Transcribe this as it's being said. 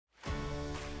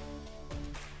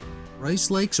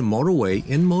Rice Lake's MotoWeigh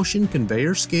in-motion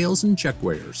conveyor scales and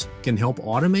checkweighers can help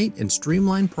automate and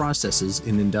streamline processes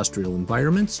in industrial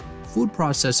environments, food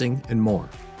processing, and more.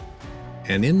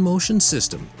 An in-motion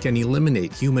system can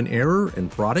eliminate human error and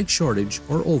product shortage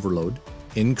or overload,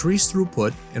 increase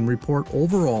throughput, and report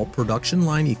overall production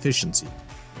line efficiency.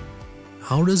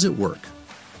 How does it work?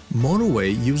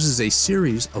 MotoWeigh uses a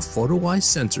series of photo eye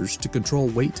sensors to control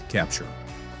weight capture.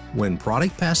 When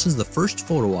product passes the first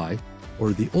photo eye,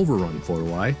 or the overrun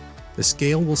photo eye, the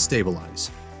scale will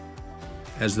stabilize.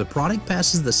 As the product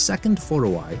passes the second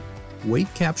photo eye,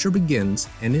 weight capture begins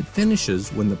and it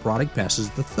finishes when the product passes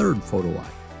the third photo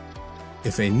eye.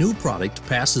 If a new product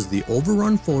passes the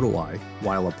overrun photo eye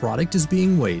while a product is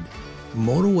being weighed,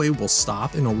 MotoWeigh will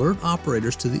stop and alert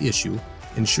operators to the issue,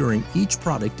 ensuring each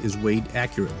product is weighed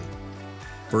accurately.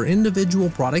 For individual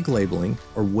product labeling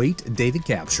or weight data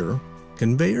capture,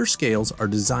 conveyor scales are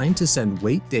designed to send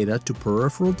weight data to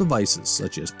peripheral devices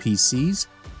such as PCs,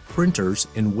 printers,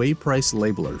 and weigh price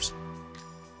labelers.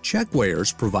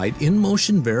 Checkweighers provide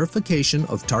in-motion verification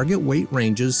of target weight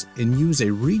ranges and use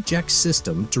a reject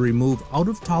system to remove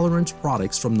out-of-tolerance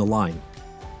products from the line.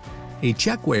 A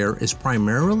checkweigher is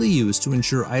primarily used to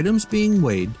ensure items being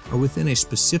weighed are within a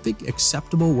specific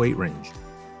acceptable weight range.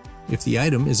 If the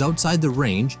item is outside the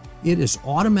range, it is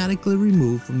automatically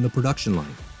removed from the production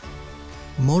line.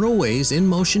 MotoWeigh's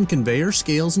in-motion conveyor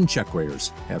scales and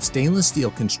checkweighers have stainless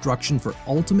steel construction for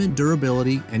ultimate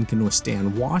durability and can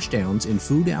withstand washdowns in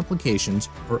food applications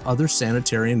or other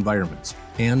sanitary environments,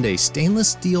 and a stainless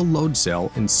steel load cell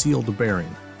and sealed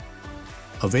bearing.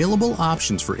 Available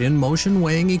options for in-motion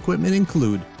weighing equipment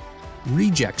include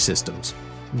reject systems,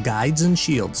 guides and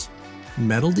shields,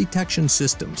 metal detection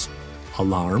systems,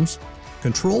 alarms,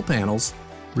 control panels,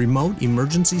 remote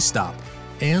emergency stop,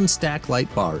 and stack light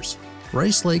bars.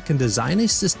 Rice Lake can design a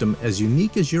system as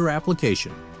unique as your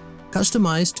application,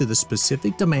 customized to the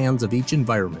specific demands of each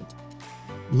environment.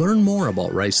 Learn more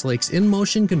about Rice Lake's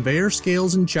in-motion conveyor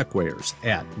scales and checkweighers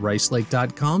at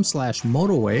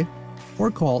ricelake.com/MotoWeigh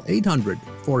or call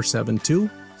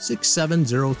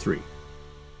 800-472-6703.